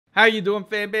How you doing,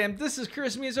 fam bam? This is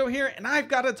Chris Mizo here, and I've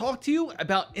got to talk to you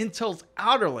about Intel's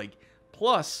Alder Lake,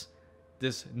 plus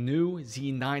this new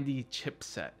Z90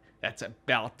 chipset that's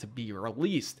about to be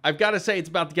released. I've got to say, it's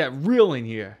about to get real in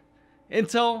here.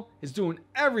 Intel is doing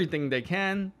everything they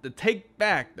can to take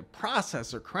back the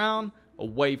processor crown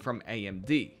away from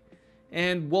AMD.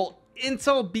 And will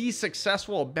Intel be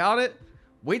successful about it?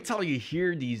 Wait till you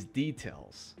hear these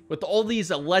details. With all these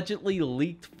allegedly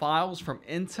leaked files from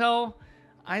Intel,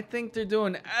 I think they're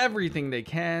doing everything they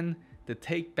can to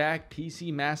take back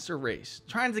PC Master Race,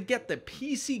 trying to get the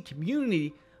PC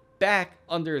community back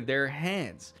under their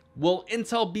hands. Will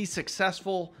Intel be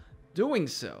successful doing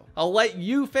so? I'll let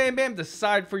you, fam bam,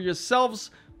 decide for yourselves,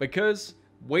 because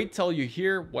wait till you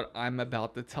hear what I'm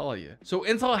about to tell you. So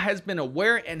Intel has been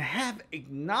aware and have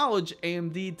acknowledged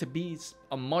AMD to be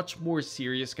a much more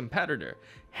serious competitor.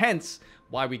 Hence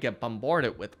why we get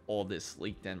bombarded with all this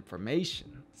leaked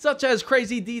information, such as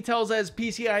crazy details as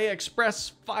PCIe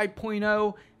Express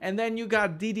 5.0, and then you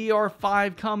got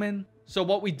DDR5 coming. So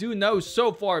what we do know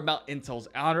so far about Intel's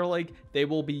Alder Lake, they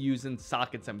will be using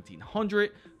socket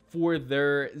 1700 for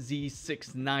their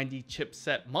Z690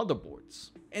 chipset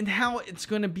motherboards, and how it's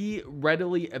going to be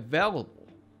readily available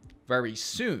very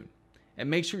soon. And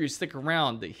make sure you stick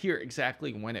around to hear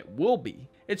exactly when it will be.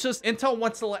 It's just Intel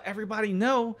wants to let everybody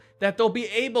know that they'll be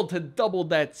able to double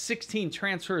that 16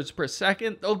 transfers per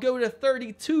second. They'll go to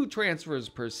 32 transfers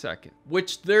per second,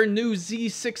 which their new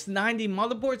Z690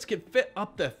 motherboards can fit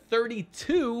up to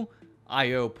 32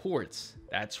 IO ports.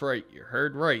 That's right, you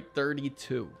heard right,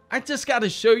 32. I just got to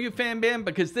show you, fam bam,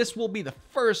 because this will be the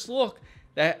first look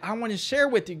that I want to share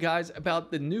with you guys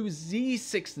about the new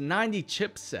Z690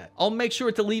 chipset. I'll make sure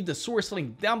to leave the source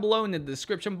link down below in the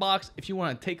description box if you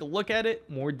want to take a look at it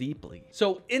more deeply.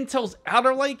 So Intel's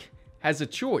Alder Lake has a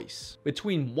choice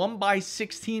between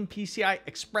 1x16 PCI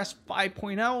Express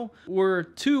 5.0 or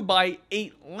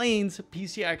 2x8 lanes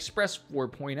PCI Express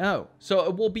 4.0. So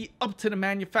it will be up to the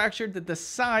manufacturer to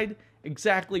decide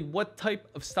exactly what type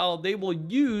of style they will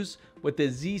use with the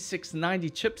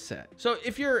Z690 chipset. So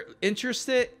if you're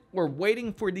interested or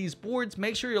waiting for these boards,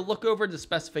 make sure you look over the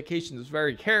specifications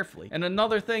very carefully. And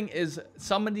another thing is,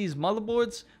 some of these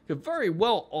motherboards could very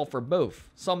well offer both.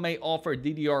 Some may offer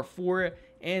DDR4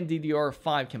 and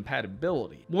DDR5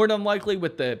 compatibility. More than likely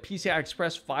with the PCI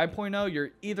Express 5.0,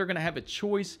 you're either going to have a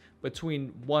choice between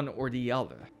one or the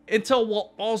other. Intel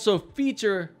will also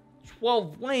feature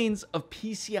 12 lanes of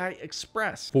PCI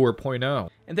Express 4.0,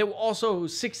 and there will also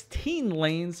 16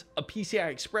 lanes of PCI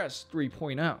Express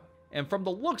 3.0. And from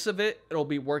the looks of it, it'll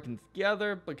be working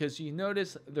together, because you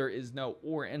notice there is no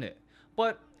OR in it.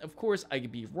 But of course, I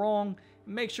could be wrong.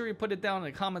 Make sure you put it down in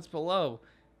the comments below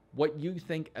what you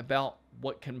think about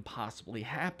what can possibly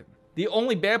happen. The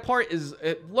only bad part is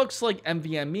it looks like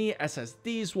NVMe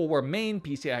SSDs will remain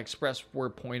PCI Express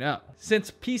 4.0,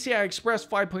 since PCI Express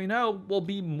 5.0 will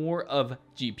be more of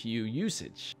GPU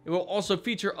usage. It will also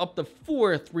feature up to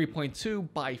 4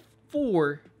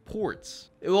 3.2x4 ports.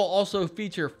 It will also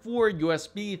feature 4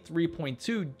 USB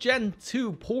 3.2 Gen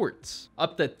 2 ports,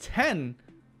 up to 10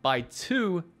 by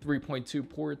 2 3.2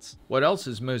 ports. What else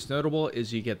is most notable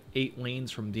is you get 8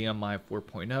 lanes from DMI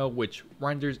 4.0, which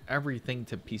renders everything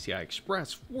to PCI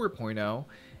Express 4.0,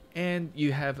 and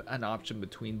you have an option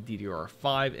between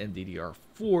DDR5 and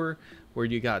DDR4, where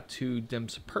you got 2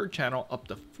 DIMMs per channel up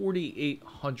to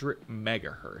 4800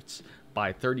 megahertz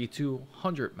by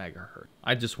 3200 megahertz.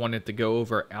 I just wanted to go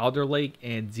over Alder Lake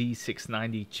and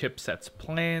Z690 chipsets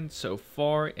planned so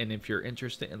far, and if you're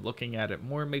interested in looking at it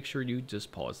more, make sure you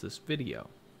just pause this video.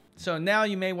 So now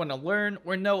you may want to learn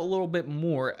or know a little bit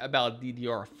more about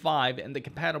DDR5 and the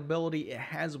compatibility it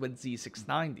has with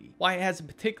Z690. Why it has a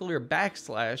particular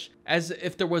backslash, as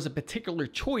if there was a particular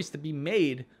choice to be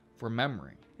made for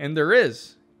memory. And there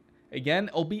is. Again,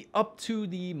 it'll be up to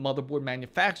the motherboard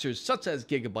manufacturers such as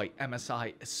Gigabyte,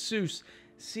 MSI, ASUS,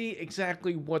 see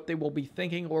exactly what they will be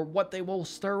thinking or what they will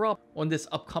stir up on this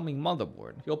upcoming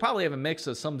motherboard. You'll probably have a mix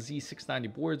of some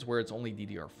Z690 boards where it's only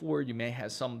DDR4, you may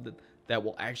have some that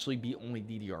will actually be only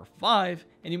DDR5,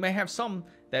 and you may have some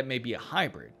that may be a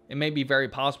hybrid. It may be very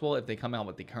possible if they come out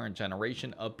with the current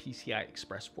generation of PCI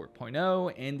Express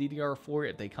 4.0 and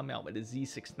DDR4, if they come out with a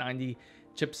Z690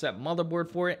 chipset motherboard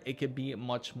for it, it could be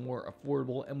much more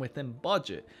affordable and within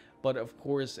budget. But of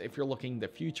course, if you're looking to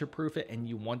future-proof it and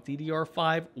you want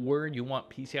DDR5 or you want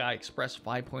PCI Express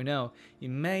 5.0, you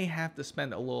may have to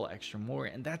spend a little extra more,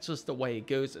 and that's just the way it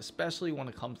goes, especially when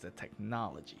it comes to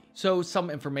technology. So some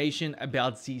information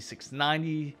about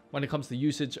Z690 when it comes to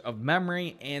usage of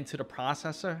memory and to the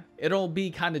processor. It'll be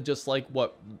kind of just like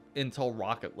what Intel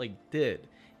Rocket Lake did.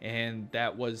 and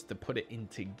that was to put it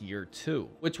into Gear 2,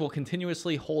 which will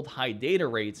continuously hold high data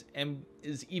rates and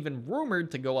is even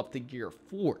rumored to go up to Gear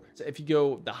 4. So if you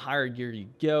go the higher gear you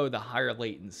go, the higher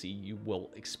latency you will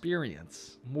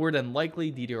experience. More than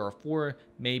likely, DDR4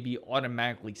 may be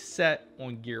automatically set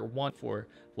on Gear 1 for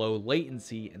low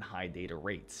latency and high data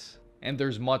rates. And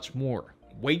there's much more.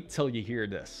 Wait till you hear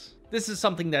this. This is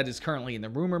something that is currently in the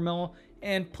rumor mill,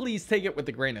 and please take it with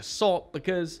a grain of salt,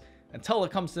 because until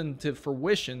it comes into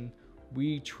fruition,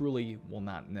 we truly will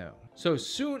not know. So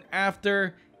soon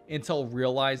after Intel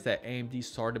realized that AMD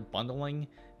started bundling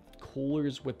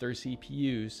coolers with their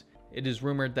CPUs, it is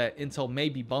rumored that Intel may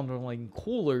be bundling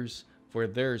coolers for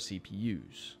their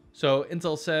CPUs. So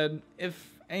Intel said,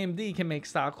 if AMD can make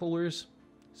stock coolers,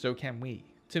 so can we.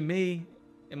 To me,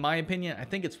 in my opinion, I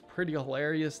think it's pretty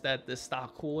hilarious that this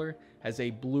stock cooler has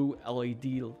a blue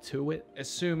LED to it,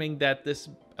 assuming that this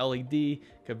LED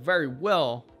could very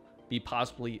well be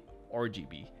possibly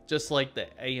RGB, just like the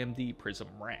AMD Prism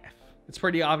RAF. It's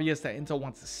pretty obvious that Intel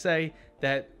wants to say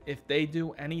that if they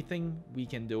do anything, we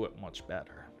can do it much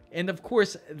better. And of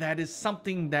course, that is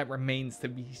something that remains to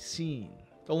be seen.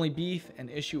 The only beef and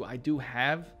issue I do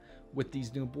have with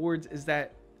these new boards is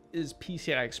that, is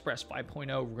PCI Express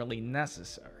 5.0 really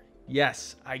necessary?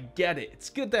 Yes, I get it. It's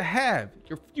good to have.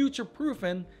 You're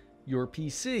future-proofing your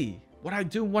PC. What I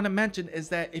do want to mention is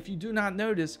that if you do not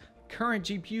notice, current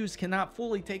GPUs cannot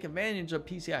fully take advantage of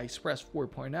PCI Express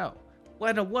 4.0,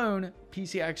 let alone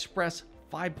PCI Express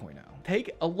 5.0.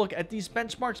 Take a look at these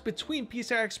benchmarks between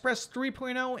PCI Express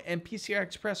 3.0 and PCI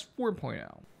Express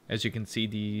 4.0. As you can see,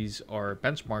 these are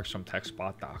benchmarks from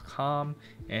TechSpot.com,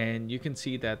 and you can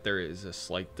see that there is a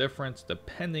slight difference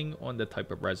depending on the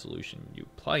type of resolution you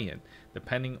play in.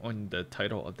 Depending on the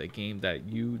title of the game that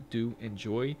you do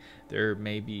enjoy, there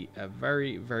may be a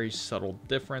very, very subtle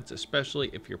difference, especially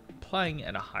if you're playing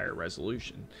at a higher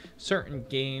resolution. Certain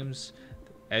games,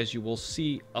 as you will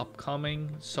see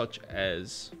upcoming, such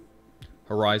as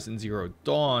Horizon Zero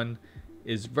Dawn,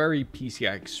 is very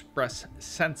PCI Express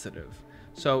sensitive.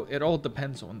 So it all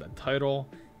depends on the title,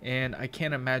 and I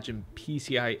can't imagine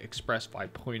PCI Express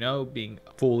 5.0 being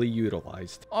fully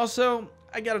utilized. Also,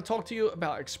 I gotta talk to you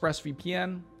about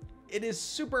ExpressVPN. It is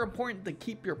super important to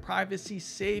keep your privacy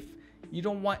safe. You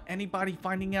don't want anybody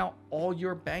finding out all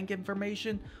your bank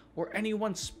information or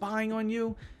anyone spying on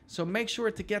you. So make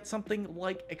sure to get something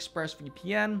like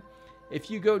ExpressVPN. If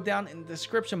you go down in the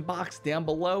description box down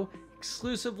below,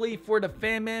 exclusively for the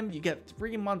FanMem, you get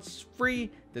 3 months free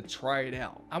to try it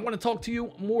out. I want to talk to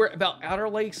you more about Alder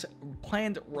Lake's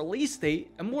planned release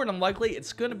date, and more than likely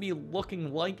it's going to be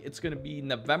looking like it's going to be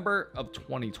November of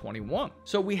 2021.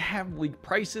 So we have leaked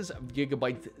prices of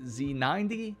Gigabyte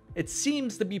Z90. It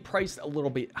seems to be priced a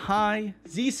little bit high.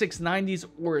 Z690's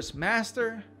Aorus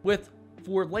Master with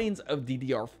 4 lanes of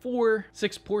DDR4,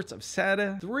 6 ports of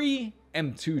SATA, 3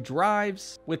 M2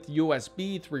 drives with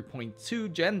USB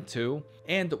 3.2 Gen 2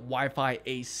 and Wi-Fi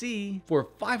AC for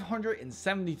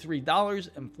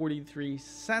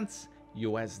 $573.43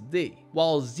 USD.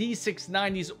 While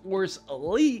Z690's Aorus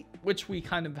Elite, which we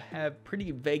kind of have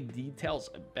pretty vague details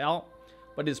about,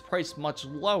 but is priced much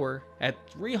lower at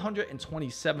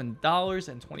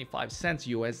 $327.25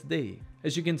 USD.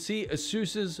 As you can see,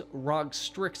 ASUS's ROG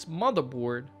Strix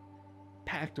motherboard,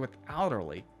 packed with Alder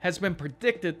Lake, has been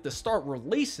predicted to start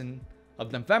releasing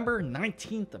of November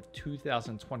 19th of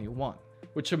 2021,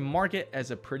 which should mark it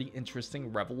as a pretty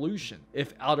interesting revolution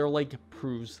if Alder Lake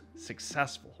proves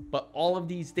successful. But all of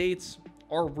these dates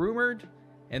are rumored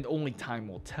and only time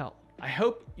will tell. I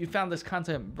hope you found this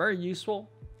content very useful.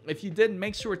 If you did,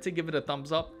 make sure to give it a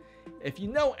thumbs up. If you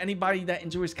know anybody that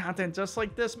enjoys content just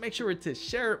like this, make sure to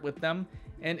share it with them.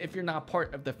 And if you're not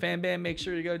part of the fan band, make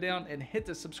sure you go down and hit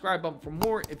the subscribe button for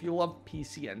more if you love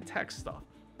PC and tech stuff.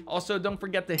 Also, don't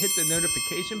forget to hit the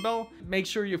notification bell. Make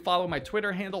sure you follow my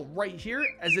Twitter handle right here,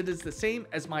 as it is the same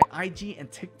as my IG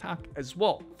and TikTok as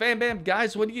well. Fan band,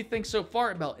 guys, what do you think so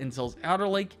far about Intel's Alder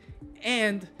Lake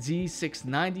and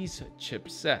Z690's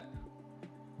chipset?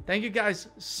 Thank you guys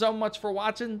so much for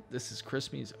watching. This is Chris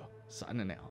Mizo, signing out.